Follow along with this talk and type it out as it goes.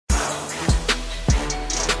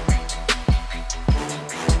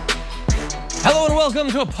Hello and welcome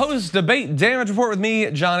to a post-debate damage report with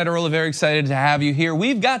me, John Ederola. Very excited to have you here.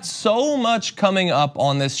 We've got so much coming up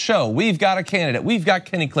on this show. We've got a candidate, we've got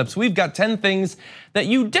Kenny clips, we've got 10 things that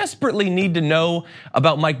you desperately need to know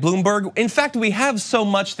about Mike Bloomberg. In fact, we have so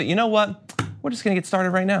much that, you know what? We're just gonna get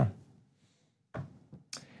started right now.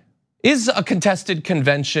 Is a contested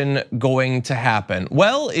convention going to happen?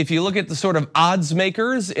 Well, if you look at the sort of odds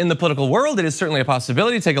makers in the political world, it is certainly a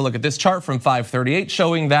possibility. Take a look at this chart from 538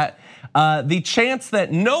 showing that the chance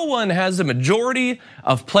that no one has a majority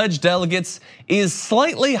of pledged delegates is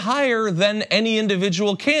slightly higher than any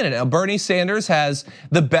individual candidate. Now, Bernie Sanders has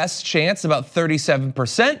the best chance, about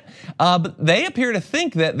 37%, but they appear to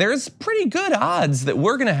think that there's pretty good odds that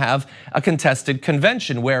we're gonna have a contested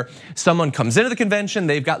convention where someone comes into the convention,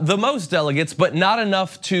 they've got the most delegates, but not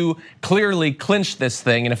enough to clearly clinch this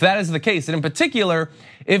thing. And if that is the case, and in particular,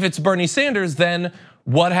 if it's Bernie Sanders, then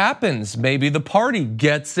what happens? Maybe the party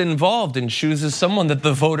gets involved and chooses someone that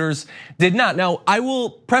the voters did not. Now, I will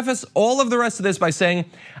preface all of the rest of this by saying,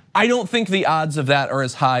 I don't think the odds of that are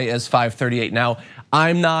as high as 538. Now,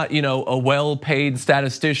 I'm not, a well-paid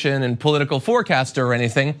statistician and political forecaster or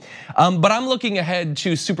anything, but I'm looking ahead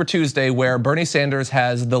to Super Tuesday where Bernie Sanders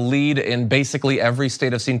has the lead in basically every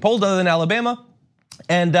state I've seen polled other than Alabama.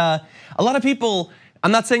 And a lot of people,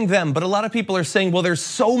 I'm not saying them, but a lot of people are saying, well, there's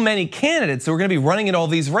so many candidates that we're gonna be running in all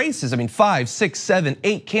these races. I mean, 5, 6, 7,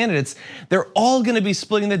 8 candidates, they're all gonna be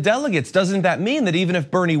splitting the delegates. Doesn't that mean that even if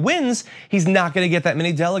Bernie wins, he's not gonna get that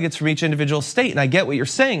many delegates from each individual state? And I get what you're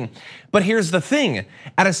saying, but here's the thing.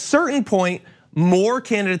 At a certain point, more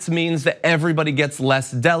candidates means that everybody gets less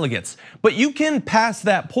delegates. But you can pass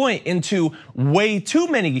that point into way too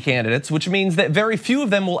many candidates, which means that very few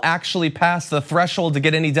of them will actually pass the threshold to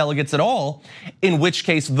get any delegates at all, in which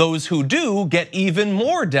case those who do get even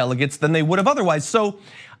more delegates than they would have otherwise. So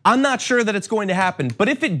I'm not sure that it's going to happen, but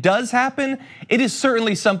if it does happen, it is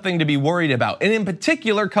certainly something to be worried about. And in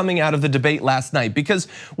particular, coming out of the debate last night, because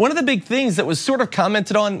one of the big things that was sort of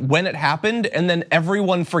commented on when it happened and then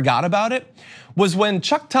everyone forgot about it was when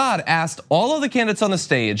Chuck Todd asked all of the candidates on the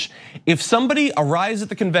stage, if somebody arrives at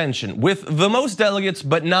the convention with the most delegates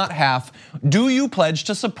but not half, do you pledge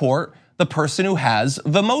to support the person who has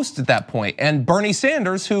the most at that point? And Bernie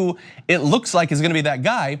Sanders, who it looks like is gonna be that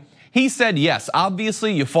guy, he said, yes,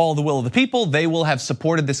 obviously you follow the will of the people. They will have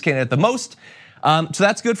supported this candidate the most. So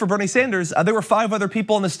that's good for Bernie Sanders. There were 5 other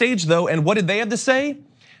people on the stage though, and what did they have to say?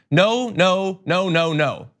 No, no, no, no,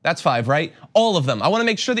 no. That's 5, right? All of them. I wanna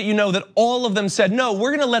make sure that you know that all of them said, no,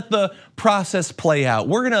 we're gonna let the process play out.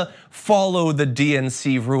 We're gonna follow the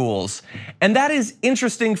DNC rules. And that is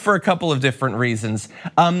interesting for a couple of different reasons.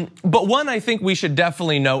 But one, I think we should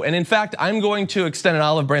definitely know, and in fact, I'm going to extend an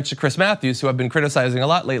olive branch to Chris Matthews, who I've been criticizing a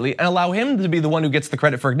lot lately, and allow him to be the one who gets the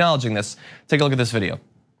credit for acknowledging this. Take a look at this video.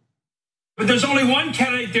 But there's only one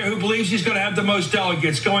candidate there who believes he's gonna have the most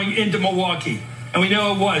delegates going into Milwaukee. And we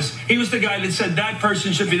know it was. He was the guy that said that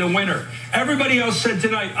person should be the winner. Everybody else said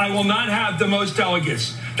tonight, I will not have the most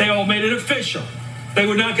delegates. They all made it official. They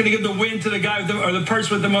were not gonna give the win to the guy or the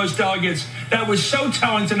person with the most delegates. That was so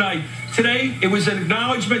telling tonight. Today, it was an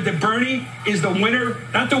acknowledgement that Bernie is the winner,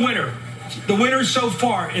 not the winner so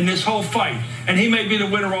far in this whole fight. And he may be the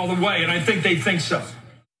winner all the way, and I think they think so.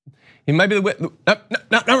 He might be the winner.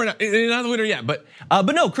 No, we're not. He's not the winner yet, but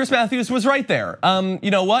no, Chris Matthews was right there. You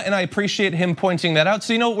know what? And I appreciate him pointing that out.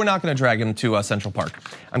 So you know what? We're not going to drag him to Central Park.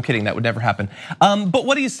 I'm kidding. That would never happen. But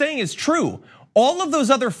what he's saying is true. All of those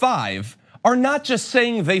other 5 are not just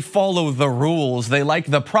saying they follow the rules, they like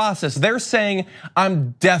the process. They're saying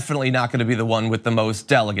I'm definitely not going to be the one with the most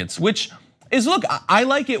delegates, which is, look, I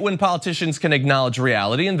like it when politicians can acknowledge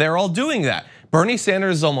reality, and they're all doing that. Bernie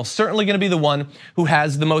Sanders is almost certainly gonna be the one who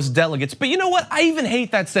has the most delegates. But you know what? I even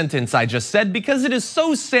hate that sentence I just said because it is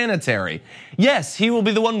so sanitary. Yes, he will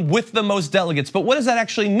be the one with the most delegates, but what does that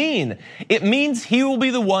actually mean? It means he will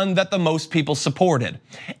be the one that the most people supported.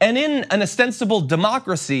 And in an ostensible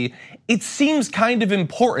democracy, it seems kind of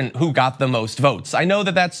important who got the most votes. I know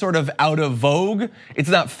that that's sort of out of vogue. It's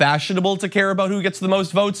not fashionable to care about who gets the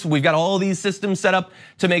most votes. We've got all these systems set up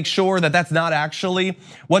to make sure that that's not actually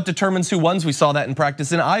what determines who wins. We saw that in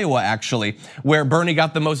practice in Iowa, actually, where Bernie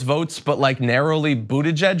got the most votes, but like narrowly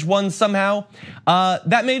Buttigieg won somehow.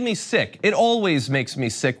 That made me sick. It always makes me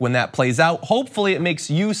sick when that plays out. Hopefully it makes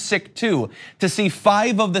you sick too, to see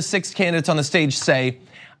 5 of the 6 candidates on the stage say,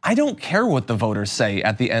 I don't care what the voters say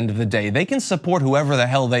at the end of the day. They can support whoever the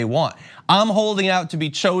hell they want. I'm holding out to be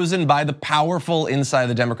chosen by the powerful inside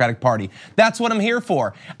the Democratic Party. That's what I'm here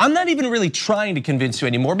for. I'm not even really trying to convince you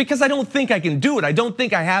anymore because I don't think I can do it. I don't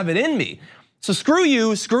think I have it in me. So screw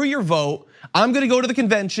you, screw your vote. I'm gonna go to the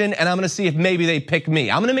convention and I'm gonna see if maybe they pick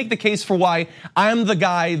me. I'm gonna make the case for why I'm the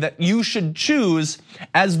guy that you should choose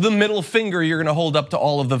as the middle finger you're gonna hold up to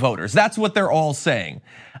all of the voters. That's what they're all saying.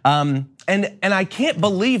 And I can't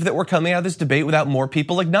believe that we're coming out of this debate without more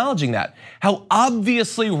people acknowledging that. How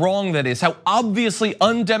obviously wrong that is, how obviously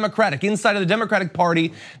undemocratic inside of the Democratic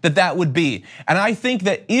Party that would be. And I think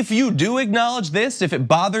that if you do acknowledge this, if it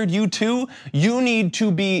bothered you too, you need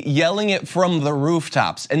to be yelling it from the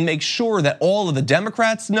rooftops and make sure that all of the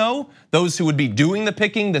Democrats know, those who would be doing the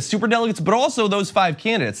picking, the superdelegates, but also those 5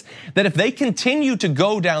 candidates, that if they continue to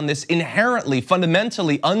go down this inherently,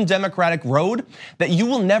 fundamentally undemocratic road, that you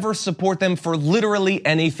will never support them for literally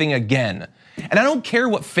anything again. And I don't care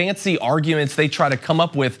what fancy arguments they try to come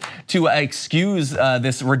up with to excuse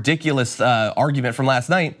this ridiculous argument from last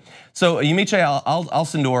night. So Yamiche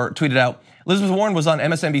Alcindor tweeted out, Elizabeth Warren was on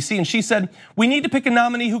MSNBC and she said, we need to pick a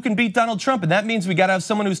nominee who can beat Donald Trump, and that means we gotta have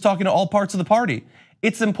someone who's talking to all parts of the party.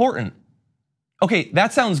 It's important. Okay,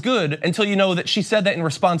 that sounds good until you know that she said that in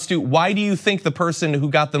response to, why do you think the person who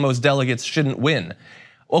got the most delegates shouldn't win?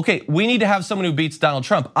 Okay, we need to have someone who beats Donald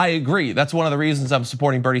Trump. I agree, that's one of the reasons I'm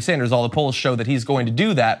supporting Bernie Sanders. All the polls show that he's going to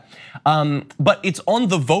do that. But it's on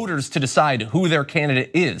the voters to decide who their candidate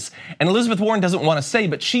is. And Elizabeth Warren doesn't want to say,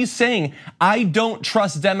 but she's saying, I don't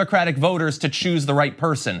trust Democratic voters to choose the right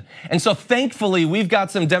person. And so thankfully, we've got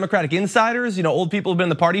some Democratic insiders, old people who've been in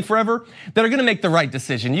the party forever, that are gonna make the right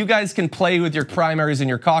decision. You guys can play with your primaries and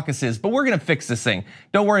your caucuses, but we're gonna fix this thing.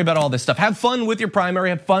 Don't worry about all this stuff. Have fun with your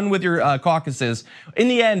primary, have fun with your caucuses. In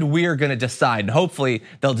the end, we're gonna decide. Hopefully,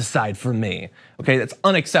 they'll decide for me. Okay, that's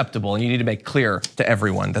unacceptable, and you need to make clear to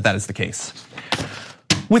everyone that that is the case.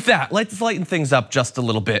 With that, let's lighten things up just a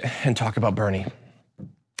little bit and talk about Bernie.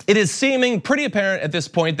 It is seeming pretty apparent at this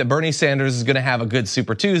point that Bernie Sanders is gonna have a good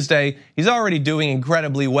Super Tuesday. He's already doing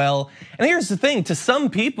incredibly well. And here's the thing, to some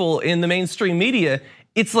people in the mainstream media,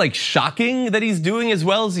 it's like shocking that he's doing as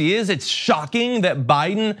well as he is. It's shocking that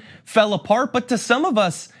Biden fell apart, but to some of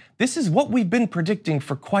us, this is what we've been predicting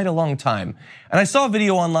for quite a long time. And I saw a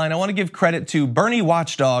video online, I wanna give credit to Bernie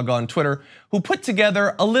Watchdog on Twitter, who put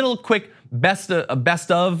together a little quick best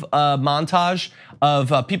of montage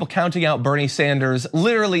of people counting out Bernie Sanders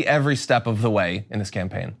literally every step of the way in this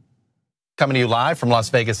campaign. Coming to you live from Las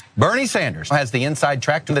Vegas, Bernie Sanders has the inside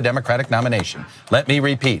track to the Democratic nomination. Let me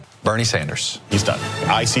repeat, Bernie Sanders. He's done.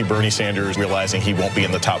 I see Bernie Sanders realizing he won't be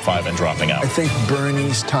in the top 5 and dropping out. I think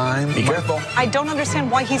Bernie's time. Be careful. I don't understand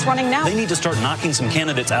why he's running now. They need to start knocking some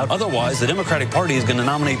candidates out. Otherwise, the Democratic Party is going to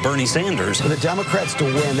nominate Bernie Sanders. For the Democrats to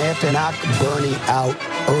win, they have to knock Bernie out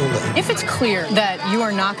early. If it's clear that you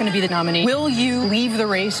are not going to be the nominee, will you leave the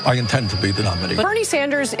race? I intend to be the nominee. Bernie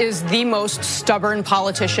Sanders is the most stubborn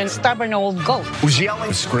politician. Stubborn old goat. Was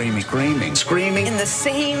yelling, screaming, screaming. In the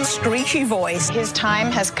same screechy voice. His time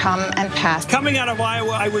has come and passed. Coming out of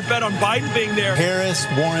Iowa, I would bet on Biden being there. Harris,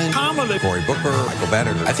 Warren, Kamala. Cory Booker, Michael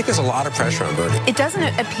Bennet. I think there's a lot of pressure on Bernie. It doesn't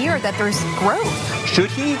appear that there's growth.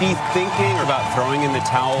 Should he be thinking about throwing in the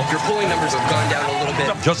towel? Your polling numbers have gone down a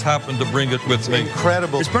little bit. Just happened to bring it with me.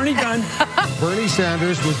 Incredible. Is Bernie done? Bernie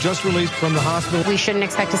Sanders was just released from the hospital. We shouldn't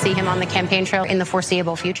expect to see him on the campaign trail in the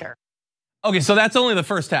foreseeable future. Okay, so that's only the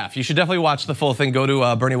first half. You should definitely watch the full thing. Go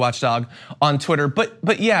to Bernie Watchdog on Twitter.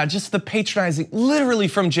 But yeah, just the patronizing, literally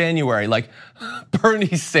from January, like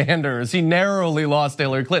Bernie Sanders, he narrowly lost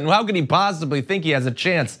Hillary Clinton. How could he possibly think he has a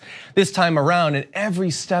chance this time around? And every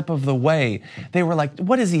step of the way, they were like,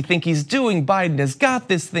 what does he think he's doing? Biden has got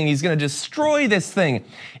this thing. He's gonna destroy this thing.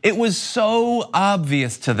 It was so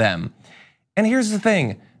obvious to them. And here's the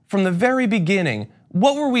thing, from the very beginning,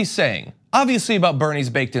 what were we saying? Obviously about Bernie's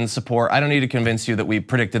baked in support. I don't need to convince you that we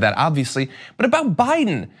predicted that, obviously. But about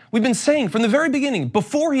Biden, we've been saying from the very beginning,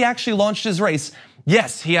 before he actually launched his race,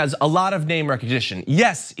 yes, he has a lot of name recognition.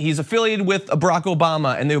 Yes, he's affiliated with Barack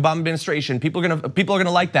Obama and the Obama administration. People are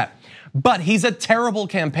gonna like that. But he's a terrible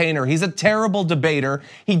campaigner. He's a terrible debater.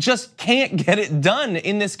 He just can't get it done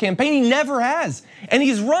in this campaign. He never has. And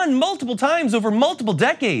he's run multiple times over multiple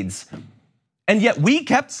decades. And yet we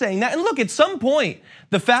kept saying that. And look, at some point,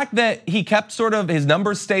 the fact that he kept sort of, his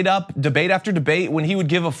numbers stayed up debate after debate when he would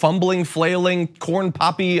give a fumbling, flailing, corn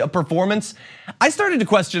poppy performance, I started to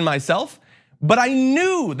question myself. But I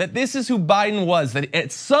knew that this is who Biden was, that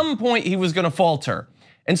at some point he was gonna falter.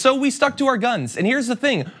 And so we stuck to our guns. And here's the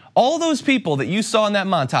thing, all those people that you saw in that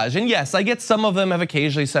montage, and yes, I get some of them have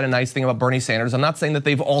occasionally said a nice thing about Bernie Sanders. I'm not saying that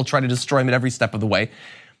they've all tried to destroy him at every step of the way,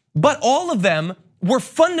 but all of them were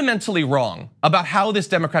fundamentally wrong about how this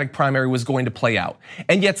Democratic primary was going to play out.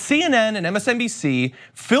 And yet CNN and MSNBC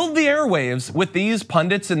filled the airwaves with these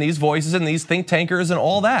pundits and these voices and these think tankers and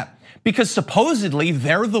all that, because supposedly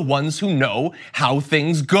they're the ones who know how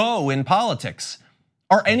things go in politics.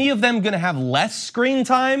 Are any of them gonna have less screen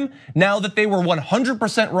time now that they were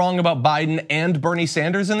 100% wrong about Biden and Bernie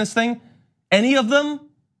Sanders in this thing? Any of them?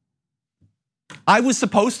 I was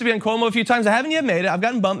supposed to be on Cuomo a few times. I haven't yet made it. I've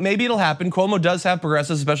gotten bumped. Maybe it'll happen. Cuomo does have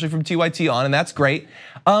progressives, especially from TYT on, and that's great.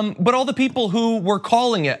 But all the people who were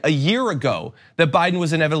calling it a year ago that Biden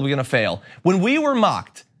was inevitably gonna fail, when we were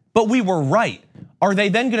mocked, but we were right, are they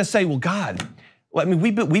then gonna say, well, God, I mean,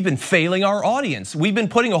 we've been failing our audience. We've been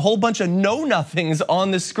putting a whole bunch of know-nothings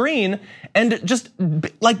on the screen, and just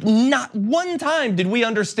like not one time did we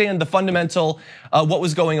understand the fundamental what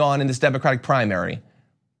was going on in this Democratic primary.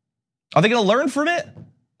 Are they gonna learn from it?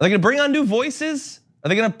 Are they gonna bring on new voices? Are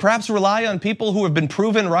they gonna perhaps rely on people who have been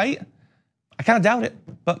proven right? I kind of doubt it,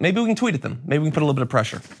 but maybe we can tweet at them. Maybe we can put a little bit of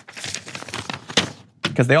pressure.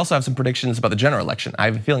 Because they also have some predictions about the general election. I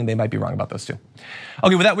have a feeling they might be wrong about those too.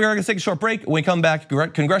 Okay, with that, we are gonna take a short break. When we come back,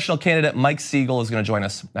 Congressional Candidate Mike Siegel is gonna join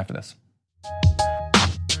us after this.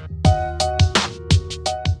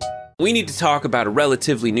 We need to talk about a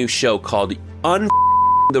relatively new show called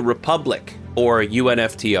the Republic, or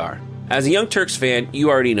UNFTR. As a Young Turks fan, you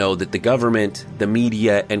already know that the government, the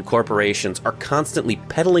media, and corporations are constantly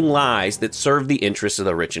peddling lies that serve the interests of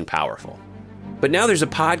the rich and powerful. But now there's a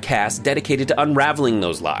podcast dedicated to unraveling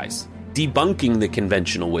those lies, debunking the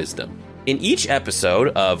conventional wisdom. In each episode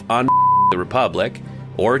of On the Republic,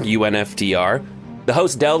 or UNFTR, the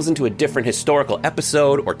host delves into a different historical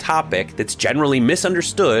episode or topic that's generally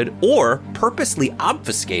misunderstood or purposely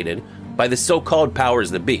obfuscated by the so-called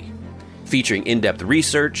powers that be. Featuring in-depth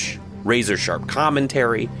research, razor-sharp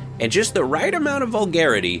commentary, and just the right amount of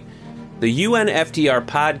vulgarity, the UNFTR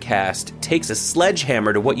podcast takes a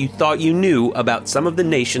sledgehammer to what you thought you knew about some of the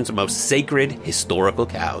nation's most sacred historical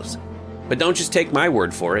cows. But don't just take my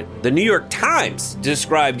word for it. The New York Times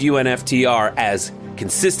described UNFTR as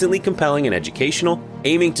consistently compelling and educational,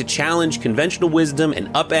 aiming to challenge conventional wisdom and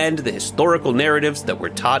upend the historical narratives that were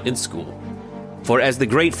taught in school. For as the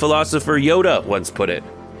great philosopher Yoda once put it,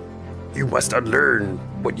 you must unlearn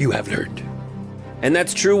what you have learned. And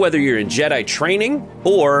that's true whether you're in Jedi training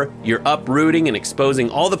or you're uprooting and exposing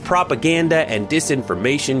all the propaganda and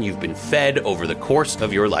disinformation you've been fed over the course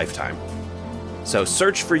of your lifetime. So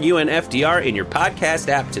search for UNFTR in your podcast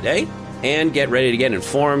app today and get ready to get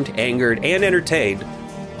informed, angered, and entertained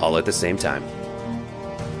all at the same time.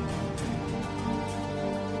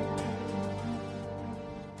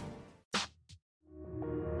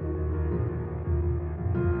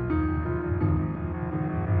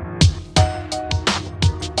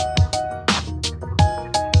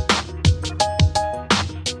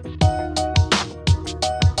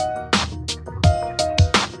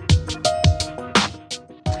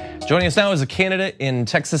 Joining us now is a candidate in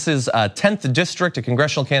Texas's 10th district, a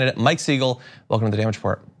congressional candidate, Mike Siegel. Welcome to the Damage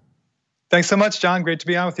Report. Thanks so much, John. Great to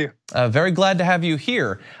be on with you. Very glad to have you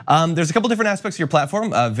here. There's a couple different aspects of your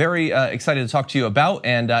platform. Very excited to talk to you about,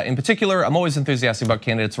 and in particular, I'm always enthusiastic about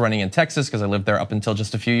candidates running in Texas because I lived there up until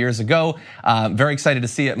just a few years ago. Very excited to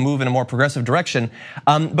see it move in a more progressive direction.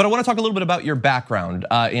 But I want to talk a little bit about your background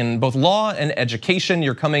in both law and education.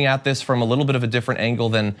 You're coming at this from a little bit of a different angle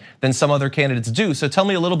than some other candidates do. So tell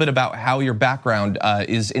me a little bit about how your background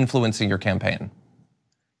is influencing your campaign.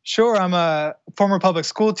 Sure, I'm a former public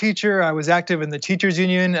school teacher. I was active in the teachers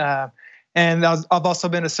union, and I've also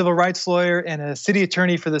been a civil rights lawyer and a city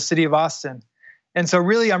attorney for the city of Austin. And so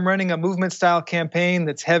really I'm running a movement style campaign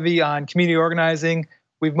that's heavy on community organizing.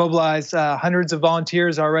 We've mobilized hundreds of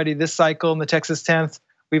volunteers already this cycle in the Texas 10th.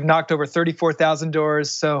 We've knocked over 34,000 doors.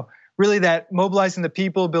 So really that mobilizing the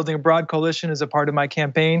people, building a broad coalition is a part of my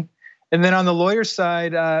campaign. And then on the lawyer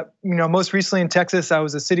side, most recently in Texas, I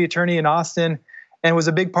was a city attorney in Austin and was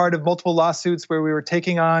a big part of multiple lawsuits where we were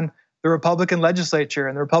taking on the Republican legislature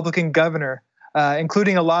and the Republican governor,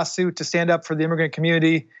 including a lawsuit to stand up for the immigrant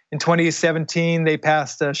community. In 2017, they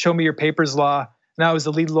passed a Show Me Your Papers law, and I was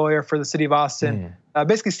the lead lawyer for the city of Austin,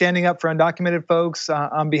 basically standing up for undocumented folks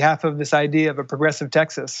on behalf of this idea of a progressive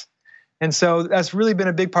Texas. And so that's really been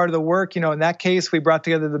a big part of the work. In that case, we brought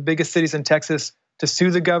together the biggest cities in Texas to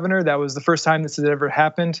sue the governor. That was the first time this had ever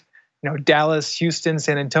happened. Dallas, Houston,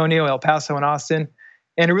 San Antonio, El Paso, and Austin.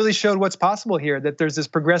 And it really showed what's possible here, that there's this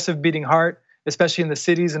progressive beating heart, especially in the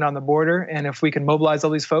cities and on the border. And if we can mobilize all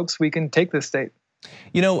these folks, we can take this state.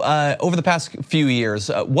 Over the past few years,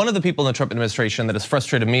 one of the people in the Trump administration that has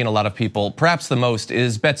frustrated me and a lot of people, perhaps the most,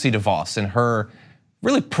 is Betsy DeVos and her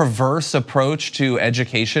really perverse approach to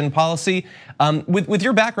education policy. With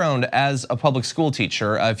your background as a public school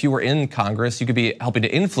teacher, if you were in Congress, you could be helping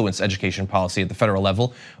to influence education policy at the federal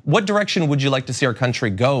level. What direction would you like to see our country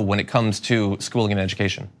go when it comes to schooling and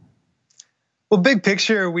education? Well, big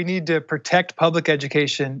picture, we need to protect public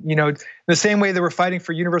education. The same way that we're fighting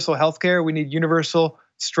for universal health care, we need universal,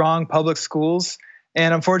 strong public schools.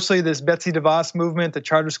 And unfortunately, this Betsy DeVos movement, the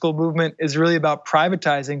charter school movement, is really about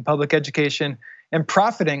privatizing public education and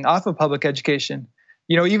profiting off of public education.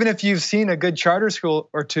 Even if you've seen a good charter school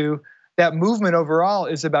or two, that movement overall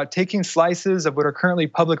is about taking slices of what are currently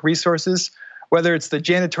public resources, whether it's the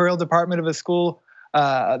janitorial department of a school,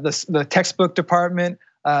 the textbook department,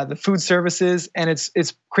 the food services, and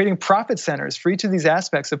it's creating profit centers for each of these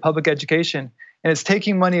aspects of public education, and it's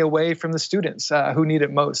taking money away from the students who need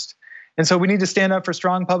it most. And so we need to stand up for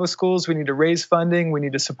strong public schools. We need to raise funding. We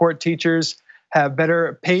need to support teachers, have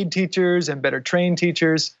better paid teachers and better trained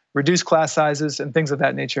teachers, reduce class sizes, and things of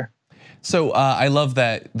that nature. So I love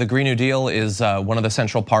that the Green New Deal is one of the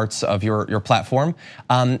central parts of your platform.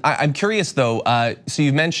 I'm curious though, so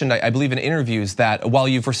you've mentioned, I believe in interviews that while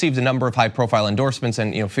you've received a number of high profile endorsements,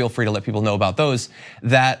 and feel free to let people know about those,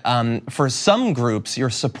 that for some groups,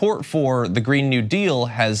 your support for the Green New Deal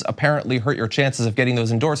has apparently hurt your chances of getting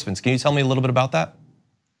those endorsements. Can you tell me a little bit about that?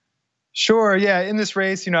 Sure, yeah, in this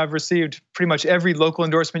race, I've received pretty much every local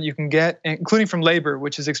endorsement you can get, including from labor,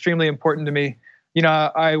 which is extremely important to me.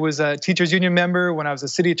 I was a teachers union member. When I was a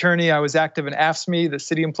city attorney, I was active in AFSCME, the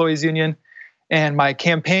city employees union. And my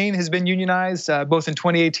campaign has been unionized, both in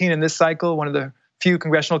 2018 and this cycle, one of the few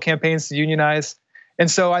congressional campaigns to unionize.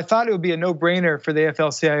 And so I thought it would be a no-brainer for the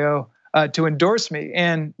AFL-CIO to endorse me.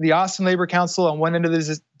 And the Austin Labor Council on one end of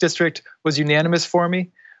the district was unanimous for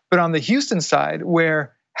me. But on the Houston side,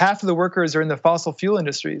 where half of the workers are in the fossil fuel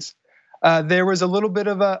industries, there was a little bit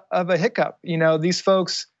of a hiccup. These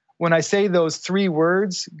folks, when I say those three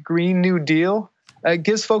words, Green New Deal, it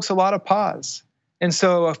gives folks a lot of pause. And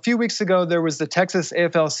so a few weeks ago, there was the Texas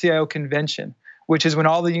AFL-CIO convention, which is when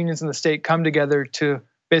all the unions in the state come together to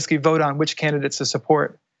basically vote on which candidates to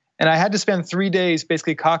support. And I had to spend 3 days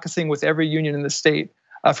basically caucusing with every union in the state,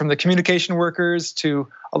 from the communication workers to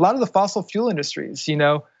a lot of the fossil fuel industries,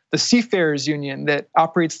 the seafarers union that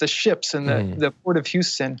operates the ships in the Port of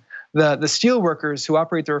Houston, the steel workers who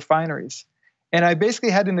operate the refineries. And I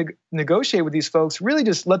basically had to negotiate with these folks, really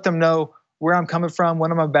just let them know where I'm coming from, what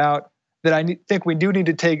I'm about, that I think we do need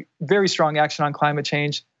to take very strong action on climate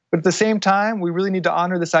change. But at the same time, we really need to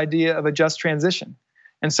honor this idea of a just transition.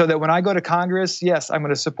 And so that when I go to Congress, yes, I'm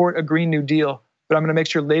going to support a Green New Deal, but I'm going to make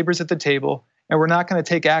sure labor's at the table. And we're not going to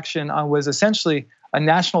take action on what is essentially a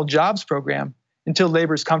national jobs program until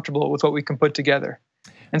labor's comfortable with what we can put together.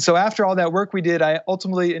 And so after all that work we did, I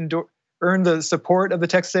ultimately earned the support of the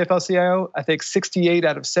Texas AFL-CIO. I think 68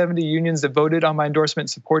 out of 70 unions that voted on my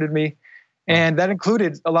endorsement supported me. And that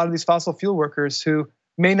included a lot of these fossil fuel workers who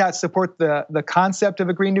may not support the concept of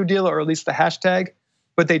a Green New Deal, or at least the hashtag,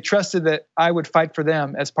 but they trusted that I would fight for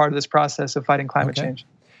them as part of this process of fighting climate change.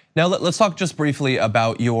 Now let's talk just briefly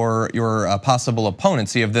about your possible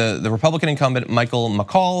opponents. You have the Republican incumbent Michael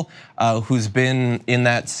McCaul, who's been in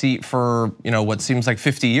that seat for what seems like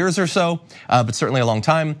 50 years or so, but certainly a long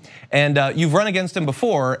time. And you've run against him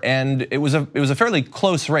before, and it was a fairly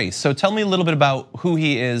close race. So tell me a little bit about who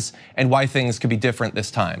he is and why things could be different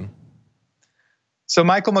this time. So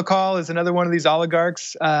Michael McCaul is another one of these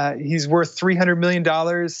oligarchs. He's worth $300 million.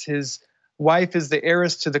 His wife is the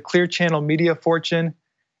heiress to the Clear Channel media fortune.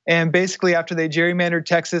 And basically, after they gerrymandered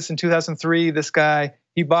Texas in 2003, this guy,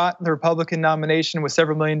 he bought the Republican nomination with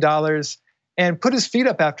several $1 million and put his feet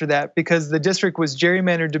up after that because the district was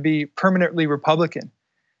gerrymandered to be permanently Republican.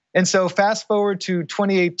 And so fast forward to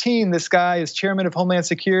 2018, this guy is chairman of Homeland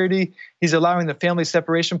Security. He's allowing the family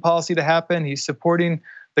separation policy to happen. He's supporting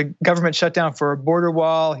the government shutdown for a border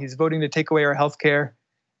wall. He's voting to take away our health care.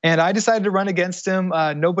 And I decided to run against him.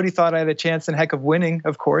 Nobody thought I had a chance in heck of winning,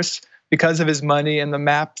 of course, because of his money and the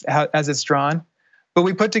map as it's drawn. But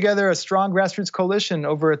we put together a strong grassroots coalition,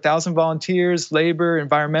 over 1,000 volunteers, labor,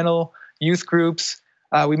 environmental, youth groups.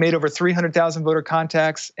 We made over 300,000 voter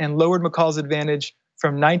contacts and lowered McCaul's advantage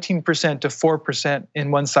from 19% to 4%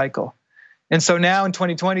 in one cycle. And so now in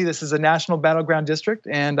 2020, this is a national battleground district,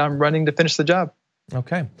 and I'm running to finish the job.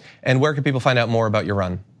 Okay, and where can people find out more about your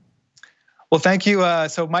run? Well, thank you.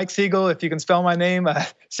 So Mike Siegel, if you can spell my name,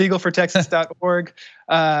 siegelfortexas.org.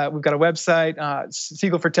 We've got a website,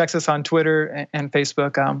 Siegel for Texas on Twitter and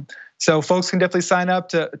Facebook. So folks can definitely sign up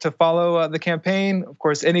to follow the campaign. Of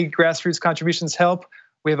course, any grassroots contributions help.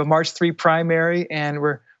 We have a March 3 primary, and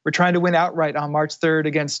we're trying to win outright on March 3rd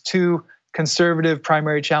against 2 conservative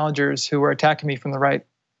primary challengers who are attacking me from the right.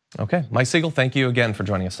 Okay, Mike Siegel, thank you again for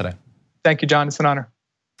joining us today. Thank you, John. It's an honor.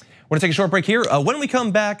 We're gonna take a short break here. When we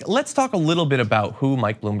come back, let's talk a little bit about who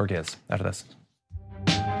Mike Bloomberg is after this.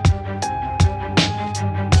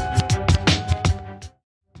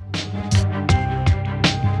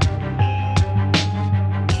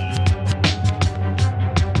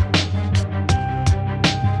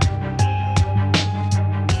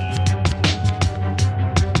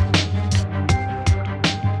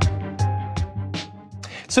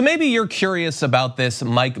 So maybe you're curious about this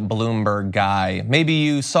Mike Bloomberg guy. Maybe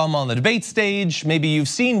you saw him on the debate stage. Maybe you've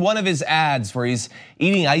seen one of his ads where he's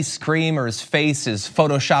eating ice cream or his face is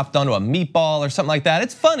photoshopped onto a meatball or something like that.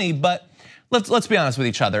 It's funny, but let's be honest with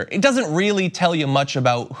each other. It doesn't really tell you much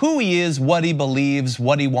about who he is, what he believes,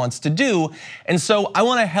 what he wants to do. And so I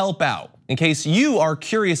wanna help out. In case you are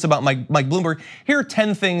curious about Mike Bloomberg, here are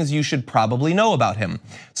 10 things you should probably know about him.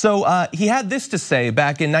 So he had this to say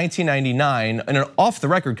back in 1999 in an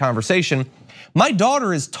off-the-record conversation. My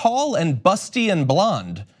daughter is tall and busty and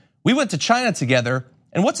blonde. We went to China together,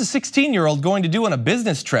 and what's a 16-year-old going to do on a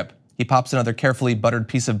business trip? He pops another carefully buttered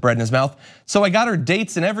piece of bread in his mouth. So I got her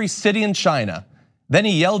dates in every city in China. Then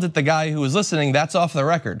he yelled at the guy who was listening, that's off the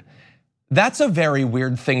record. That's a very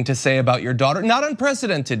weird thing to say about your daughter. Not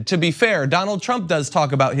unprecedented, to be fair. Donald Trump does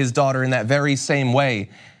talk about his daughter in that very same way,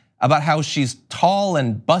 about how she's tall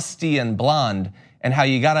and busty and blonde, and how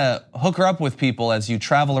you gotta hook her up with people as you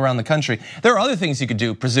travel around the country. There are other things you could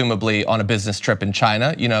do, presumably, on a business trip in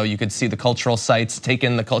China. You could see the cultural sites, take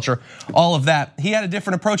in the culture, all of that. He had a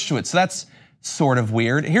different approach to it, so that's sort of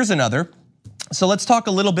weird. Here's another. So let's talk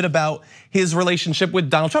a little bit about his relationship with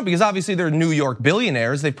Donald Trump, because obviously they're New York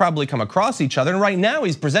billionaires. They've probably come across each other. And right now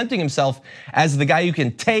he's presenting himself as the guy who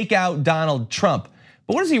can take out Donald Trump.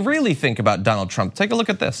 But what does he really think about Donald Trump? Take a look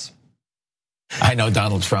at this. I know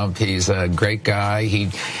Donald Trump, he's a great guy. He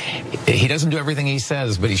doesn't do everything he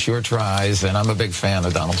says, but he sure tries. And I'm a big fan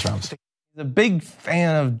of Donald Trump. He's a big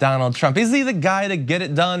fan of Donald Trump. Is he the guy to get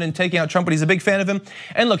it done and taking out Trump, but he's a big fan of him?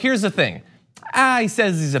 And look, here's the thing. He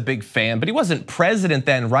says he's a big fan, but he wasn't president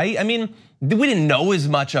then, right? I mean, we didn't know as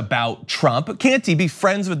much about Trump. Can't he be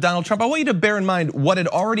friends with Donald Trump? I want you to bear in mind what had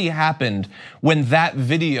already happened when that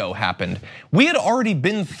video happened. We had already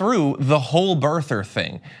been through the whole birther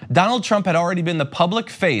thing. Donald Trump had already been the public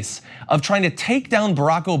face of trying to take down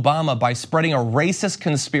Barack Obama by spreading a racist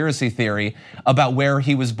conspiracy theory about where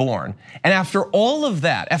he was born. And after all of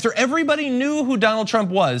that, after everybody knew who Donald Trump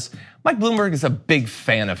was, Mike Bloomberg is a big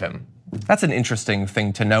fan of him. That's an interesting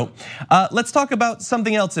thing to note. Let's talk about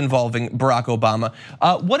something else involving Barack Obama.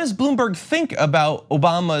 What does Bloomberg think about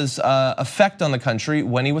Obama's effect on the country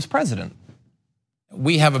when he was president?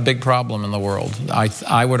 We have a big problem in the world.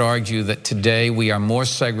 I would argue that today we are more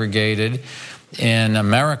segregated in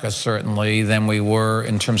America, certainly, than we were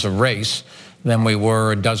in terms of race, than we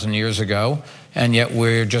were a dozen years ago. And yet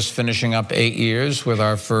we're just finishing up 8 years with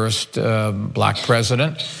our first black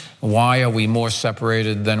president. Why are we more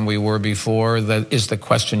separated than we were before? That is the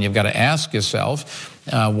question you've got to ask yourself.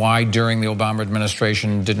 Why during the Obama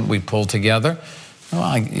administration didn't we pull together? Well,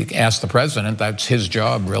 I ask the president, that's his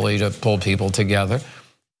job really to pull people together.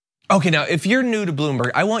 Okay, now if you're new to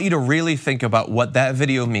Bloomberg, I want you to really think about what that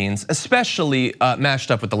video means, especially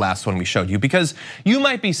mashed up with the last one we showed you, because you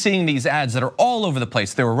might be seeing these ads that are all over the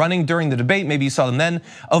place. They were running during the debate, maybe you saw them then,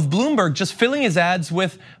 of Bloomberg just filling his ads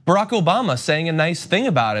with Barack Obama saying a nice thing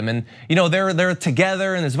about him. And they're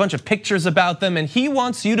together and there's a bunch of pictures about them. And he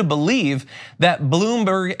wants you to believe that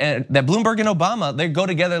Bloomberg and Obama, they go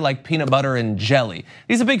together like peanut butter and jelly.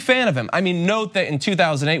 He's a big fan of him. I mean, note that in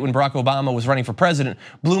 2008 when Barack Obama was running for president,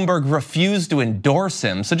 Bloomberg refused to endorse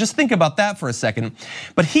him. So just think about that for a second.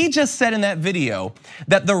 But he just said in that video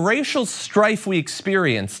that the racial strife we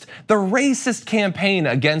experienced, the racist campaign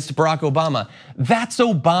against Barack Obama, that's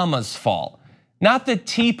Obama's fault. Not the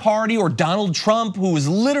Tea Party or Donald Trump, who was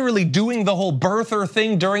literally doing the whole birther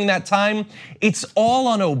thing during that time. It's all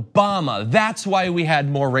on Obama. That's why we had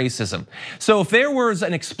more racism. So if there was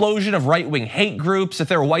an explosion of right-wing hate groups, if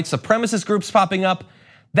there were white supremacist groups popping up,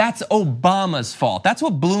 that's Obama's fault. That's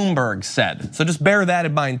what Bloomberg said. So just bear that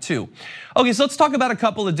in mind too. Okay, so let's talk about a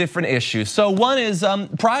couple of different issues. So one is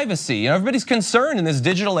privacy. Everybody's concerned in this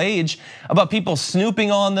digital age about people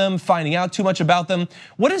snooping on them, finding out too much about them.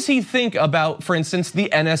 What does he think about, for instance, the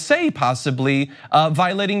NSA possibly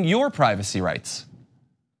violating your privacy rights?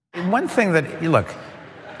 One thing that, look,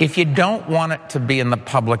 if you don't want it to be in the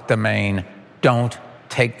public domain, don't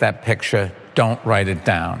take that picture, don't write it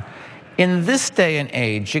down. In this day and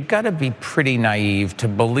age, you got to be pretty naive to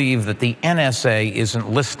believe that the NSA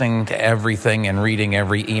isn't listening to everything and reading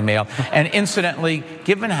every email. And incidentally,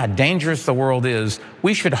 given how dangerous the world is,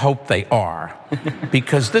 we should hope they are,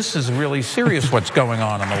 because this is really serious what's going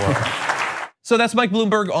on in the world. So that's Mike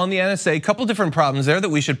Bloomberg on the NSA. A couple different problems there that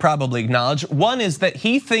we should probably acknowledge. One is that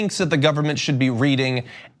he thinks that the government should be reading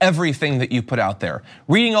everything that you put out there.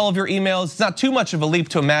 Reading all of your emails, it's not too much of a leap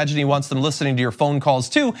to imagine he wants them listening to your phone calls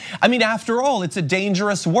too. I mean, after all, it's a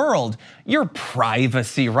dangerous world. Your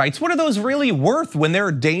privacy rights, what are those really worth when there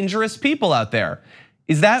are dangerous people out there?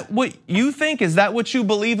 Is that what you think? Is that what you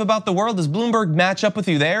believe about the world? Does Bloomberg match up with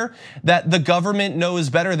you there? That the government knows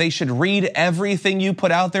better? They should read everything you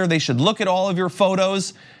put out there. They should look at all of your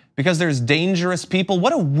photos because there's dangerous people.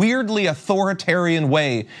 What a weirdly authoritarian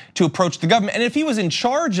way to approach the government. And if he was in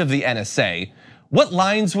charge of the NSA, what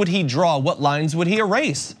lines would he draw? What lines would he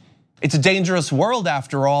erase? It's a dangerous world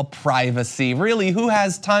after all, privacy. Really, who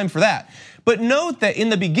has time for that? But note that in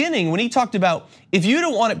the beginning, when he talked about if you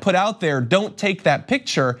don't want it put out there, don't take that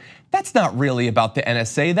picture, that's not really about the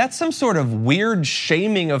NSA. That's some sort of weird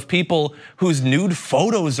shaming of people whose nude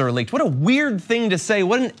photos are leaked. What a weird thing to say.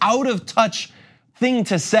 What an out of touch thing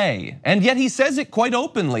to say. And yet he says it quite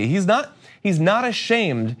openly. He's not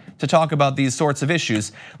ashamed to talk about these sorts of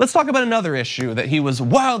issues. Let's talk about another issue that he was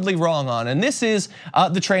wildly wrong on, and this is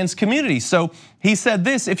the trans community. So he said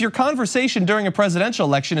this: if your conversation during a presidential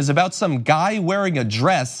election is about some guy wearing a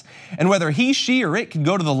dress and whether he, she, or it can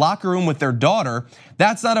go to the locker room with their daughter,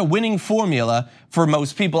 that's not a winning formula for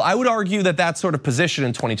most people. I would argue that that sort of position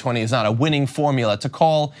in 2020 is not a winning formula. To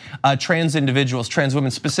call trans individuals, trans women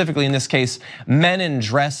specifically in this case, men in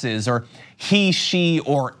dresses, or he, she,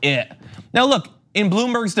 or it. Now look, in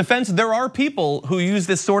Bloomberg's defense, there are people who use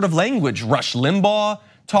this sort of language. Rush Limbaugh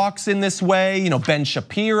talks in this way, Ben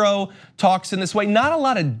Shapiro talks in this way. Not a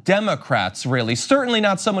lot of Democrats really, certainly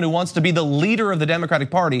not someone who wants to be the leader of the Democratic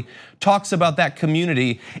Party talks about that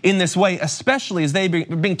community in this way, especially as they're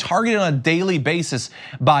being targeted on a daily basis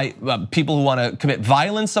by people who want to commit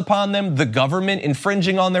violence upon them, the government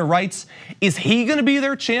infringing on their rights. Is he gonna be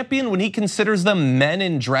their champion when he considers them men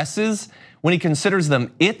in dresses, when he considers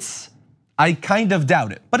them its? I kind of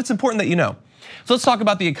doubt it, but it's important that you know. So let's talk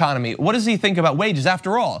about the economy. What does he think about wages?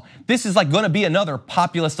 After all, this is like gonna be another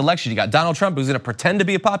populist election. You got Donald Trump who's gonna pretend to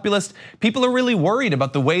be a populist. People are really worried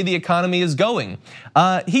about the way the economy is going.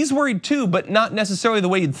 He's worried too, but not necessarily the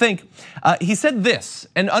way you'd think. He said this,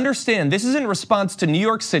 and understand this is in response to New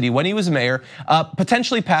York City when he was mayor,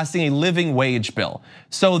 potentially passing a living wage bill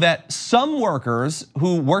so that some workers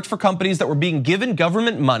who worked for companies that were being given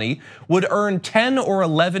government money would earn $10 or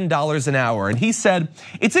 $11 an hour. And he said,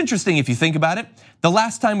 it's interesting if you think about it. The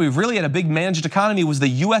last time we've really had a big managed economy was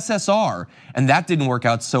the USSR, and that didn't work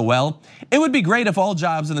out so well. It would be great if all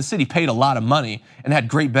jobs in the city paid a lot of money and had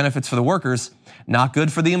great benefits for the workers. Not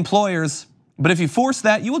good for the employers. But if you force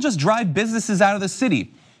that, you will just drive businesses out of the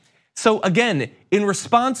city. So again, in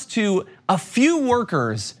response to a few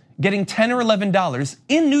workers getting $10 or $11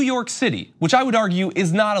 in New York City, which I would argue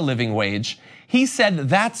is not a living wage, he said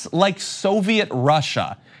that's like Soviet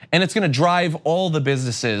Russia. And it's gonna drive all the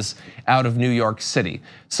businesses out of New York City.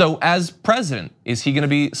 So as president, is he gonna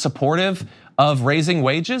be supportive of raising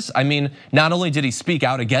wages? I mean, not only did he speak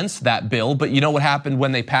out against that bill, but you know what happened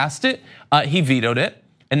when they passed it? He vetoed it.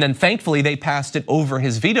 And then thankfully they passed it over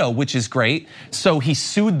his veto, which is great. So he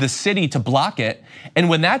sued the city to block it. And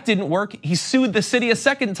when that didn't work, he sued the city a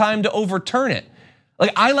second time to overturn it.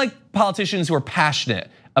 Like, I like politicians who are passionate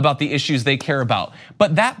about the issues they care about.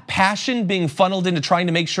 But that passion being funneled into trying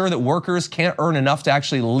to make sure that workers can't earn enough to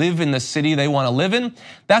actually live in the city they want to live in,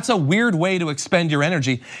 that's a weird way to expend your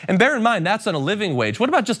energy. And bear in mind, that's on a living wage. What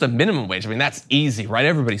about just a minimum wage? I mean, that's easy, right?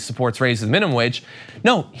 Everybody supports raising the minimum wage.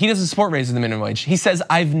 No, he doesn't support raising the minimum wage. He says,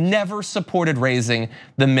 I've never supported raising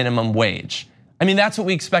the minimum wage. I mean, that's what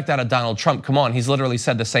we expect out of Donald Trump. Come on, he's literally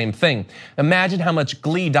said the same thing. Imagine how much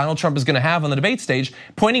glee Donald Trump is gonna have on the debate stage,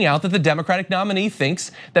 pointing out that the Democratic nominee thinks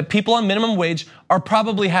that people on minimum wage are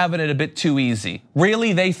probably having it a bit too easy.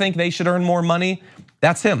 Really, they think they should earn more money?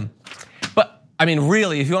 That's him. I mean,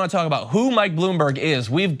 really, if you want to talk about who Mike Bloomberg is,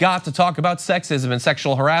 we've got to talk about sexism and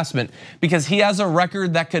sexual harassment because he has a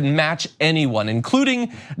record that could match anyone,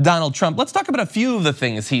 including Donald Trump. Let's talk about a few of the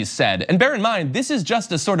things he's said. And bear in mind, this is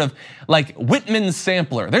just a sort of like Whitman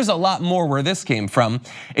sampler. There's a lot more where this came from.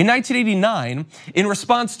 In 1989, in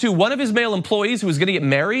response to one of his male employees who was gonna get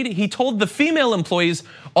married, he told the female employees,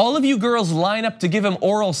 all of you girls line up to give him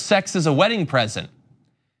oral sex as a wedding present.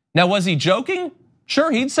 Now, was he joking? Sure,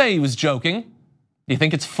 he'd say he was joking. Do you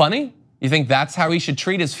think it's funny? You think that's how he should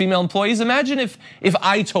treat his female employees? Imagine if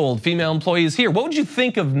I told female employees here, what would you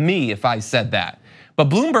think of me if I said that? But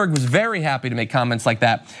Bloomberg was very happy to make comments like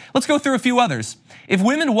that. Let's go through a few others. If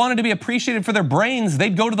women wanted to be appreciated for their brains,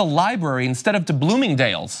 they'd go to the library instead of to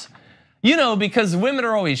Bloomingdale's. You know, because women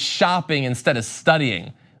are always shopping instead of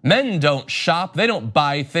studying. Men don't shop, they don't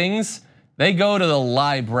buy things. They go to the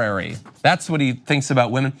library. That's what he thinks about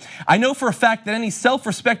women. I know for a fact that any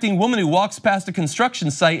self-respecting woman who walks past a construction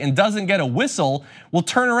site and doesn't get a whistle will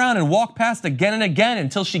turn around and walk past again and again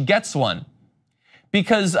until she gets one.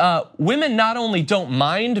 Because women not only don't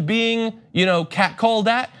mind being, catcalled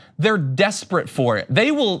at, they're desperate for it.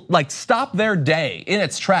 They will like stop their day in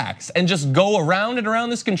its tracks and just go around and around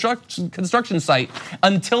this construction site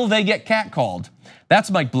until they get catcalled.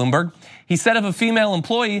 That's Mike Bloomberg. He said of a female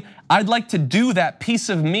employee, "I'd like to do that piece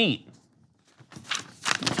of meat."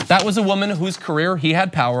 That was a woman whose career he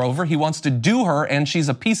had power over. He wants to do her, and she's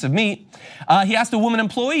a piece of meat. He asked a woman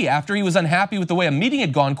employee after he was unhappy with the way a meeting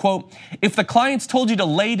had gone, quote, "If the clients told you to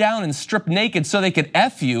lay down and strip naked so they could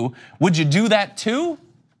F you, would you do that too?"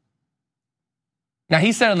 Now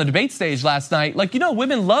he said on the debate stage last night, like,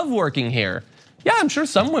 women love working here. Yeah, I'm sure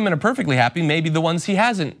some women are perfectly happy, maybe the ones he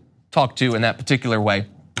hasn't talked to in that particular way.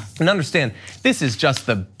 And understand, this is just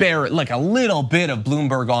the bare, like a little bit of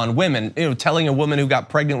Bloomberg on women. Telling a woman who got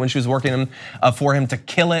pregnant when she was working for him to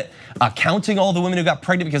kill it, counting all the women who got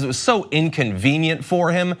pregnant because it was so inconvenient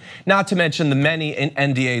for him. Not to mention the many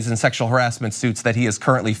NDAs and sexual harassment suits that he is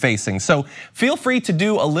currently facing. So feel free to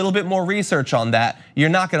do a little bit more research on that. You're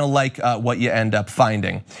not gonna like what you end up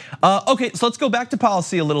finding. Okay, so let's go back to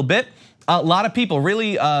policy a little bit. A lot of people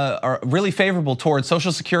are really favorable towards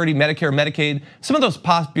Social Security, Medicare, Medicaid, some of those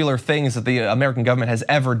popular things that the American government has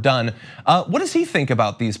ever done. What does he think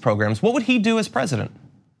about these programs? What would he do as president?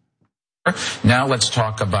 Now let's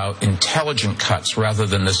talk about intelligent cuts rather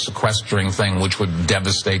than this sequestering thing which would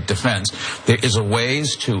devastate defense. There is a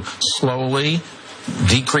ways to slowly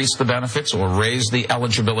decrease the benefits or raise the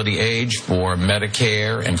eligibility age for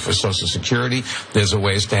Medicare and for Social Security. There's a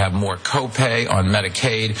ways to have more copay on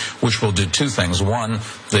Medicaid, which will do two things. One,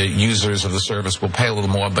 the users of the service will pay a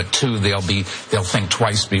little more, but two, they'll think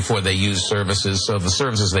twice before they use services. So the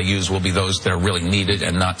services they use will be those that are really needed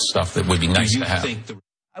and not stuff that would be nice to have.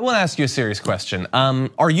 I want to ask you a serious question.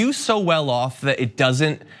 Are you so well off that it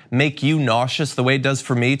doesn't make you nauseous the way it does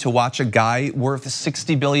for me to watch a guy worth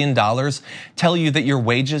 $60 billion tell you that your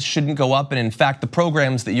wages shouldn't go up, and in fact, the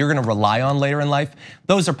programs that you're gonna rely on later in life,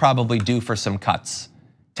 those are probably due for some cuts.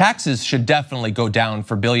 Taxes should definitely go down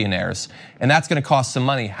for billionaires, and that's gonna cost some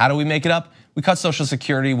money. How do we make it up? We cut Social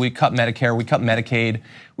Security, we cut Medicare, we cut Medicaid,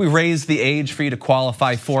 we raised the age for you to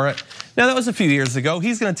qualify for it. Now that was a few years ago.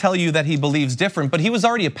 He's gonna tell you that he believes different, but he was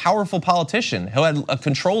already a powerful politician who had a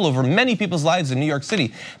control over many people's lives in New York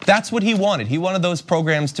City. That's what he wanted. He wanted those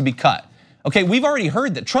programs to be cut. Okay, we've already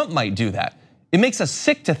heard that Trump might do that. It makes us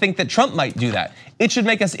sick to think that Trump might do that. It should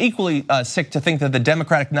make us equally sick to think that the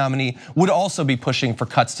Democratic nominee would also be pushing for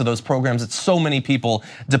cuts to those programs that so many people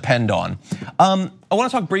depend on. I want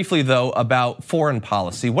to talk briefly though about foreign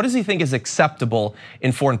policy. What does he think is acceptable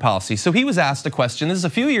in foreign policy? So he was asked a question, this is a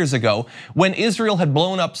few years ago, when Israel had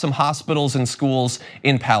blown up some hospitals and schools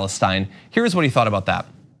in Palestine. Here's what he thought about that.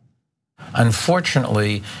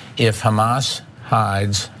 Unfortunately, if Hamas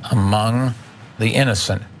hides among the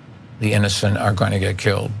innocent are going to get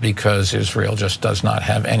killed because Israel just does not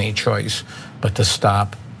have any choice but to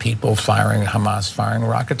stop people Hamas firing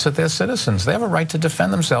rockets at their citizens. They have a right to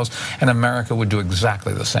defend themselves, and America would do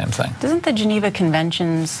exactly the same thing. Doesn't the Geneva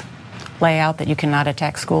Conventions lay out that you cannot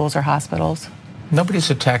attack schools or hospitals? Nobody's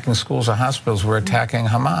attacking schools or hospitals. We're attacking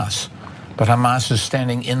Hamas. But Hamas is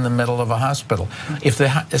standing in the middle of a hospital. If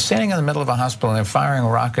they're standing in the middle of a hospital and they're firing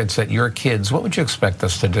rockets at your kids, what would you expect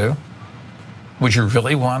us to do? Would you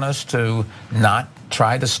really want us to not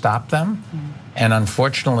try to stop them? And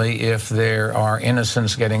unfortunately, if there are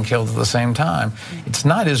innocents getting killed at the same time, it's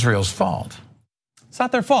not Israel's fault. It's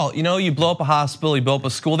not their fault. You blow up a hospital, you blow up a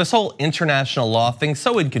school. This whole international law thing,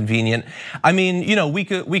 so inconvenient. I mean, we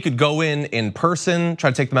could go in person, try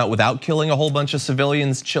to take them out without killing a whole bunch of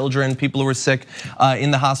civilians, children, people who are sick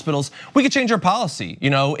in the hospitals. We could change our policy,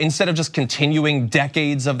 instead of just continuing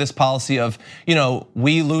decades of this policy of,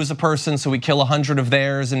 we lose a person, so we kill 100 of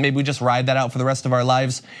theirs, and maybe we just ride that out for the rest of our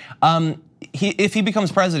lives. If he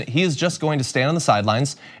becomes president, he is just going to stand on the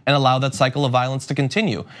sidelines and allow that cycle of violence to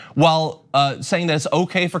continue, while saying that it's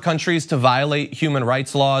okay for countries to violate human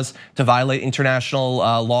rights laws, to violate international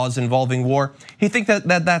laws involving war. He thinks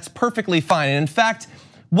that that's perfectly fine. And in fact,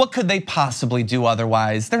 what could they possibly do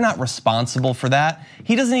otherwise? They're not responsible for that.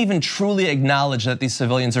 He doesn't even truly acknowledge that these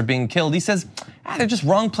civilians are being killed. He says, they're just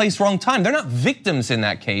wrong place, wrong time. They're not victims in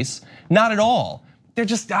that case, not at all. They're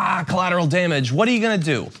just collateral damage. What are you gonna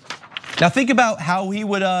do? Now think about how he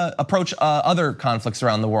would approach other conflicts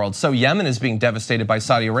around the world. So Yemen is being devastated by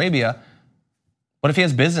Saudi Arabia. What if he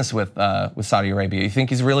has business with Saudi Arabia? You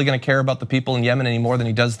think he's really gonna care about the people in Yemen any more than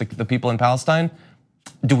he does the people in Palestine?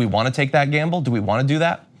 Do we wanna take that gamble? Do we wanna do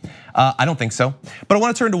that? I don't think so. But I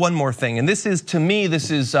want to turn to one more thing, and this is, to me, this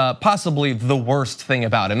is possibly the worst thing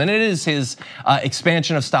about him, and it is his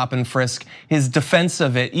expansion of stop and frisk, his defense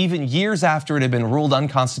of it, even years after it had been ruled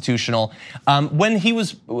unconstitutional. When he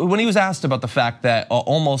was asked about the fact that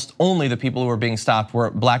almost only the people who were being stopped were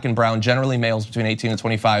black and brown, generally males between 18 and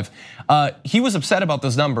 25, he was upset about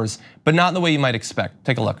those numbers, but not in the way you might expect.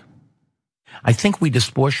 Take a look. I think we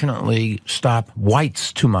disproportionately stop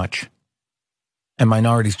whites too much and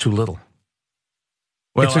minorities too little.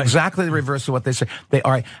 Well, it's exactly the reverse of what they say. They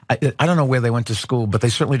are. I don't know where they went to school, but they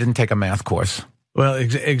certainly didn't take a math course. Well,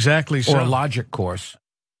 exactly so. Or a logic course.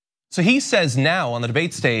 So he says now on the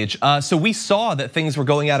debate stage, so we saw that things were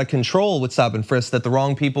going out of control with stop and frisk, that the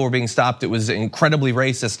wrong people were being stopped. It was incredibly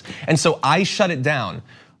racist. And so I shut it down.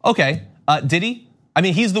 Okay, did he? I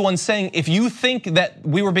mean, he's the one saying, if you think that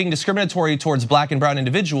we were being discriminatory towards black and brown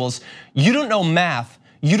individuals, you don't know math,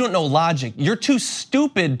 you don't know logic. You're too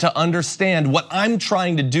stupid to understand what I'm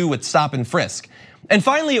trying to do with stop and frisk. And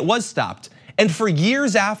finally it was stopped. And for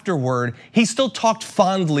years afterward, he still talked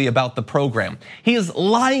fondly about the program. He is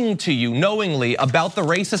lying to you knowingly about the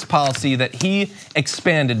racist policy that he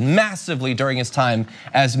expanded massively during his time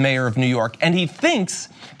as mayor of New York. And he thinks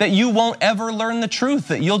that you won't ever learn the truth,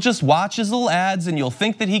 that you'll just watch his little ads and you'll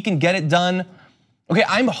think that he can get it done. Okay,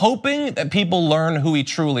 I'm hoping that people learn who he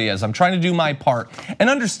truly is. I'm trying to do my part and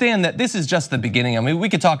understand that this is just the beginning. I mean, we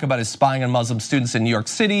could talk about his spying on Muslim students in New York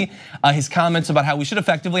City, his comments about how we should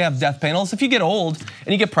effectively have death panels. If you get old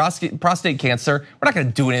and you get prostate cancer, we're not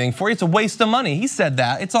gonna do anything for you. It's a waste of money. He said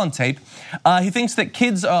that, it's on tape. He thinks that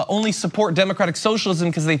kids only support democratic socialism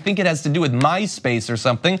because they think it has to do with MySpace or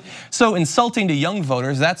something. So insulting to young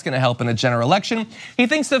voters, that's gonna help in a general election. He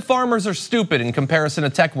thinks that farmers are stupid in comparison to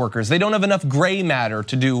tech workers. They don't have enough gray matter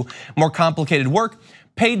to do more complicated work.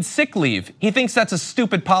 Paid sick leave, he thinks that's a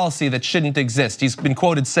stupid policy that shouldn't exist. He's been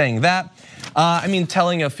quoted saying that. I mean,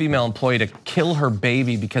 telling a female employee to kill her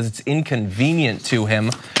baby because it's inconvenient to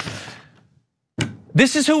him.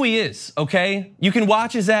 This is who he is, okay? You can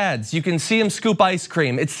watch his ads, you can see him scoop ice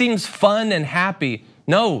cream. It seems fun and happy.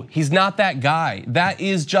 No, he's not that guy. That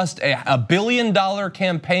is just a $1 billion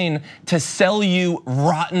campaign to sell you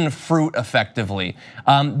rotten fruit effectively.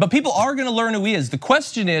 But people are gonna learn who he is. The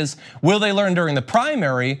question is, will they learn during the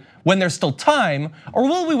primary when there's still time, or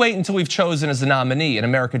will we wait until we've chosen as a nominee and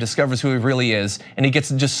America discovers who he really is and he gets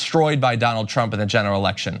destroyed by Donald Trump in the general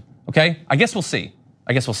election? Okay, I guess we'll see.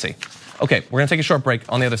 Okay, we're gonna take a short break.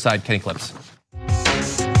 On the other side, Kenny Clips.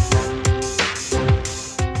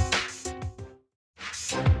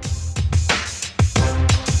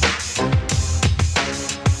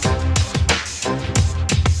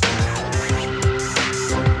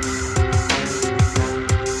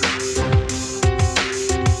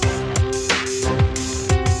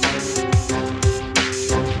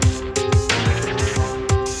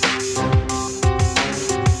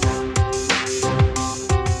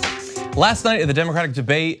 Last night at the Democratic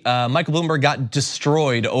debate, Michael Bloomberg got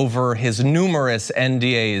destroyed over his numerous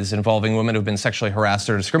NDAs involving women who've been sexually harassed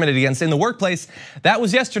or discriminated against in the workplace. That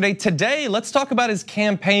was yesterday. Today, let's talk about his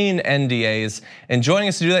campaign NDAs. And joining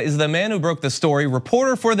us to do that is the man who broke the story,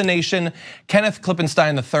 reporter for The Nation, Kenneth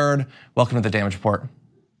Klippenstein III. Welcome to the Damage Report.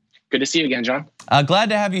 Good to see you again, John. Glad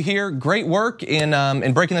to have you here. Great work in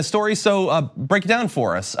breaking the story. So break it down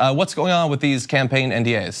for us. What's going on with these campaign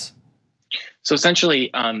NDAs? So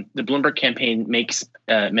essentially, the Bloomberg campaign makes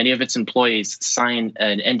many of its employees sign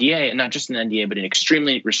an NDA, and not just an NDA, but an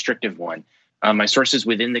extremely restrictive one. My sources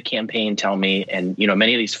within the campaign tell me, and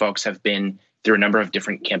many of these folks have been through a number of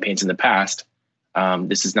different campaigns in the past.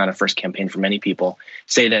 This is not a first campaign for many people.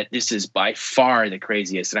 Say that this is by far the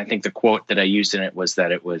craziest, and I think the quote that I used in it was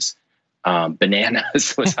that it was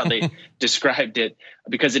bananas was how they described it,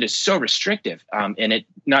 because it is so restrictive, and it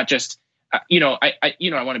not just.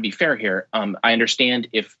 I want to be fair here. I understand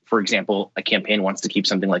if, for example, a campaign wants to keep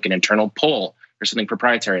something like an internal poll or something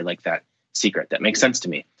proprietary like that secret. That makes sense to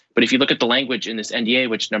me. But if you look at the language in this NDA,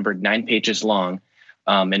 which numbered 9 pages long,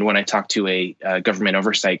 and when I talked to a government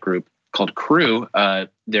oversight group called CREW,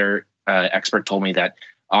 their expert told me that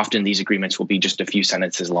often these agreements will be just a few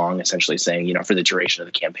sentences long, essentially saying, for the duration of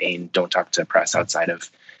the campaign, don't talk to press outside of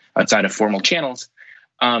formal channels.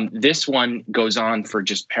 This one goes on for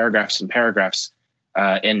just paragraphs and paragraphs,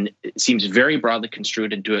 and it seems very broadly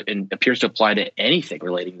construed and appears to apply to anything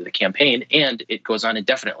relating to the campaign, and it goes on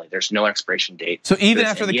indefinitely. There's no expiration date. So even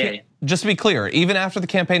after just to be clear, even after the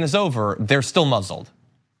campaign is over, they're still muzzled.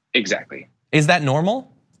 Exactly. Is that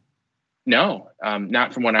normal? No,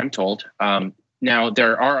 not from what I'm told. Now,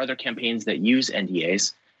 there are other campaigns that use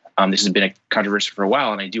NDAs. This has been a controversy for a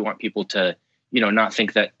while, and I do want people to not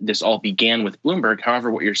think that this all began with Bloomberg.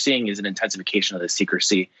 However, what you're seeing is an intensification of the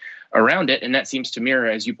secrecy around it, and that seems to mirror,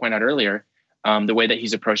 as you point out earlier, the way that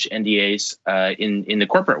he's approached NDAs in the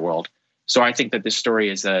corporate world. So I think that this story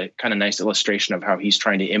is a kind of nice illustration of how he's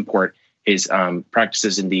trying to import his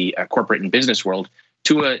practices in the corporate and business world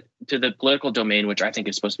to the political domain, which I think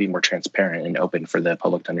is supposed to be more transparent and open for the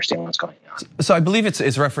public to understand what's going on. So I believe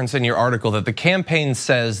it's referenced in your article that the campaign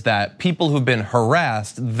says that people who've been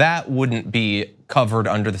harassed, that wouldn't be covered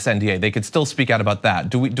under this NDA. They could still speak out about that.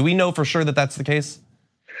 Do we know for sure that that's the case?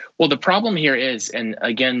 Well, the problem here is, and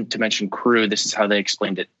again, to mention Crew, this is how they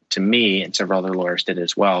explained it to me, and several other lawyers did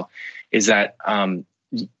as well, is that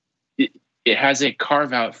it has a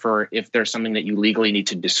carve out for if there's something that you legally need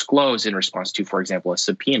to disclose in response to, for example, a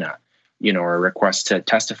subpoena, or a request to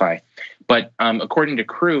testify. But according to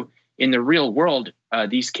Crew, in the real world,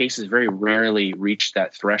 these cases very rarely reach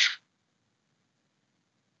that threshold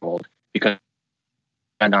because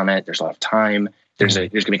on it, there's a lot of time. There's going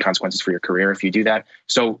to be consequences for your career if you do that.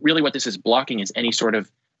 So really, what this is blocking is any sort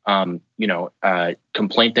of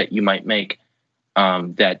complaint that you might make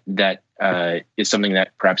that is something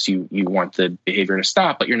that perhaps you want the behavior to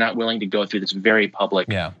stop, but you're not willing to go through this very public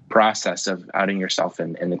process of outing yourself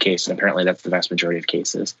in the case. And apparently that's the vast majority of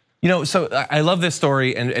cases. So I love this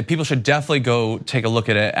story, and people should definitely go take a look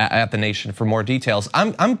at it at The Nation for more details.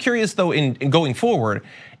 I'm curious though, in going forward,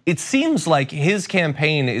 it seems like his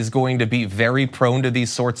campaign is going to be very prone to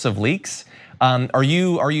these sorts of leaks. Are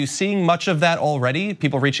you seeing much of that already?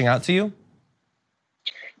 People reaching out to you?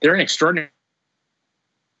 They're an extraordinary.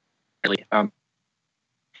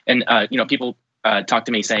 People talk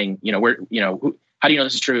to me saying, how do you know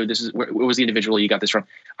this is true? What was the individual you got this from?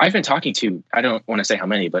 I've been talking to, I don't want to say how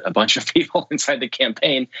many, but a bunch of people inside the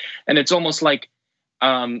campaign, and it's almost like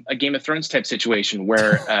a Game of Thrones type situation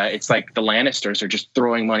where it's like the Lannisters are just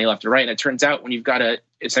throwing money left and right, and it turns out when you've got a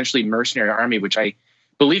essentially mercenary army, which I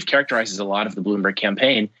believe characterizes a lot of the Bloomberg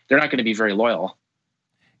campaign, they're not going to be very loyal.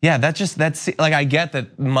 Yeah, that's like, I get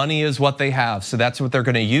that money is what they have, so that's what they're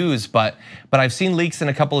going to use. But I've seen leaks in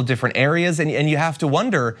a couple of different areas, and you have to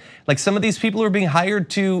wonder, like, some of these people who are being hired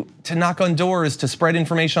to knock on doors, to spread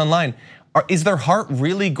information online, is their heart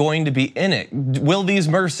really going to be in it? Will these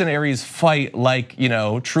mercenaries fight like,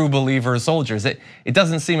 true believer soldiers? It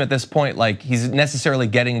doesn't seem at this point like he's necessarily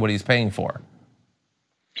getting what he's paying for.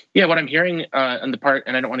 Yeah, what I'm hearing on the part,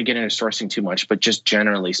 and I don't want to get into sourcing too much, but just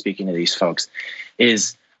generally speaking to these folks,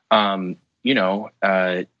 is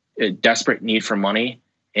a desperate need for money,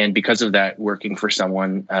 and because of that, working for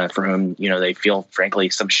someone for whom they feel, frankly,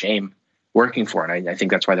 some shame working for. And I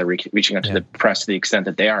think that's why they're reaching out to the press to the extent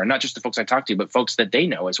that they are, and not just the folks I talk to, but folks that they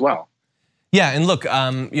know as well. Yeah, and look,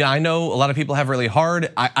 I know a lot of people have really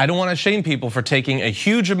hard. I don't want to shame people for taking a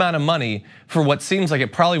huge amount of money for what seems like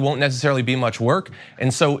it probably won't necessarily be much work.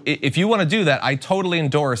 And so if you want to do that, I totally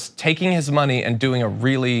endorse taking his money and doing a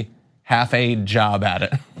really half-aid job at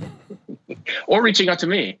it. Or reaching out to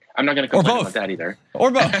me. I'm not going to complain about that either.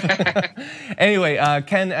 Or both. Anyway,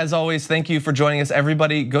 Ken, as always, thank you for joining us.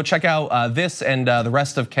 Everybody, go check out this and the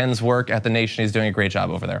rest of Ken's work at The Nation. He's doing a great job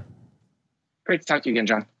over there. Great to talk to you again,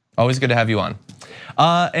 John. Always good to have you on.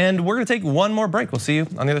 And we're going to take one more break. We'll see you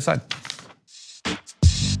on the other side.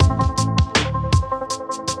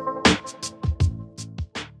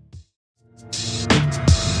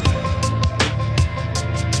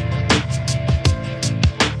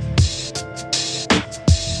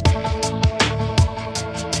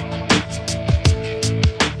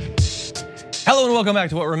 Hello and welcome back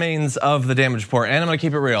to what remains of the damage report, and I'm going to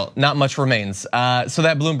keep it real. Not much remains. So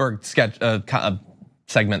that Bloomberg sketch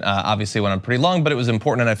segment obviously went on pretty long, but it was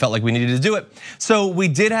important, and I felt like we needed to do it. So we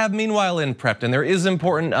did have Meanwhile in prepped, and there is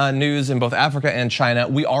important news in both Africa and China.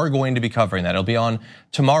 We are going to be covering that. It'll be on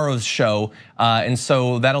tomorrow's show, and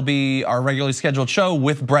so that'll be our regularly scheduled show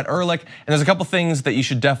with Brett Ehrlich. And there's a couple things that you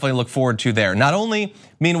should definitely look forward to there. Not only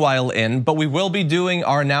Meanwhile in, but we will be doing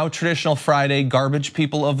our now traditional Friday Garbage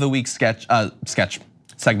People of the Week sketch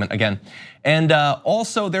segment again. And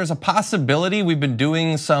also there's a possibility, we've been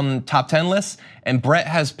doing some top 10 lists, and Brett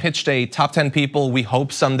has pitched a top 10 people we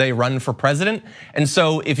hope someday run for president. And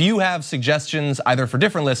so if you have suggestions either for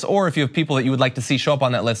different lists, or if you have people that you would like to see show up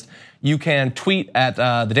on that list, you can tweet at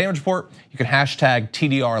the Damage Report, you can hashtag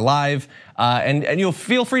TDR Live, and you'll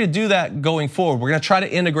feel free to do that going forward. We're gonna try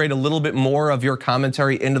to integrate a little bit more of your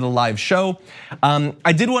commentary into the live show.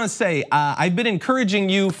 I did wanna say, I've been encouraging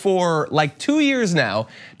you for like 2 years now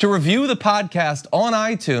to review the podcast on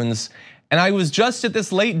iTunes. And I was just at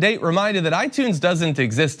this late date reminded that iTunes doesn't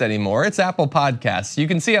exist anymore. It's Apple Podcasts. You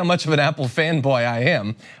can see how much of an Apple fanboy I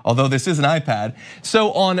am, although this is an iPad.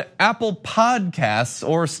 So on Apple Podcasts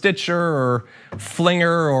or Stitcher or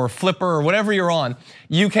Flinger or Flipper or whatever you're on,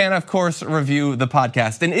 you can, of course, review the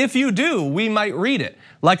podcast. And if you do, we might read it.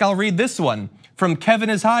 Like I'll read this one from Kevin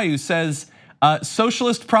Is High, who says,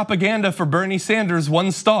 socialist propaganda for Bernie Sanders,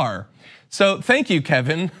 1 star. So thank you,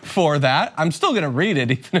 Kevin, for that. I'm still gonna read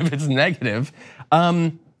it, even if it's negative.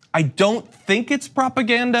 I don't think it's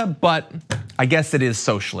propaganda, but I guess it is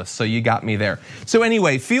socialist, so you got me there. So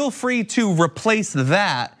anyway, feel free to replace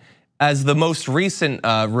that as the most recent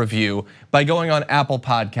review by going on Apple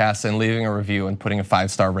Podcasts and leaving a review and putting a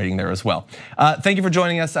 5-star rating there as well. Thank you for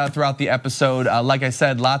joining us throughout the episode. Like I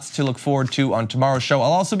said, lots to look forward to on tomorrow's show.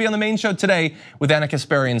 I'll also be on the main show today with Anna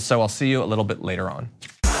Kasparian, so I'll see you a little bit later on.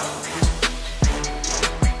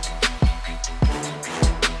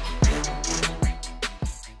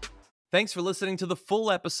 Thanks for listening to the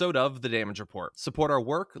full episode of The Damage Report. Support our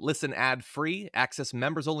work, listen ad-free, access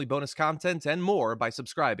members-only bonus content, and more by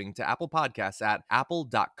subscribing to Apple Podcasts at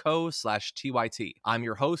apple.co/TYT. I'm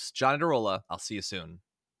your host, John Adarola. I'll see you soon.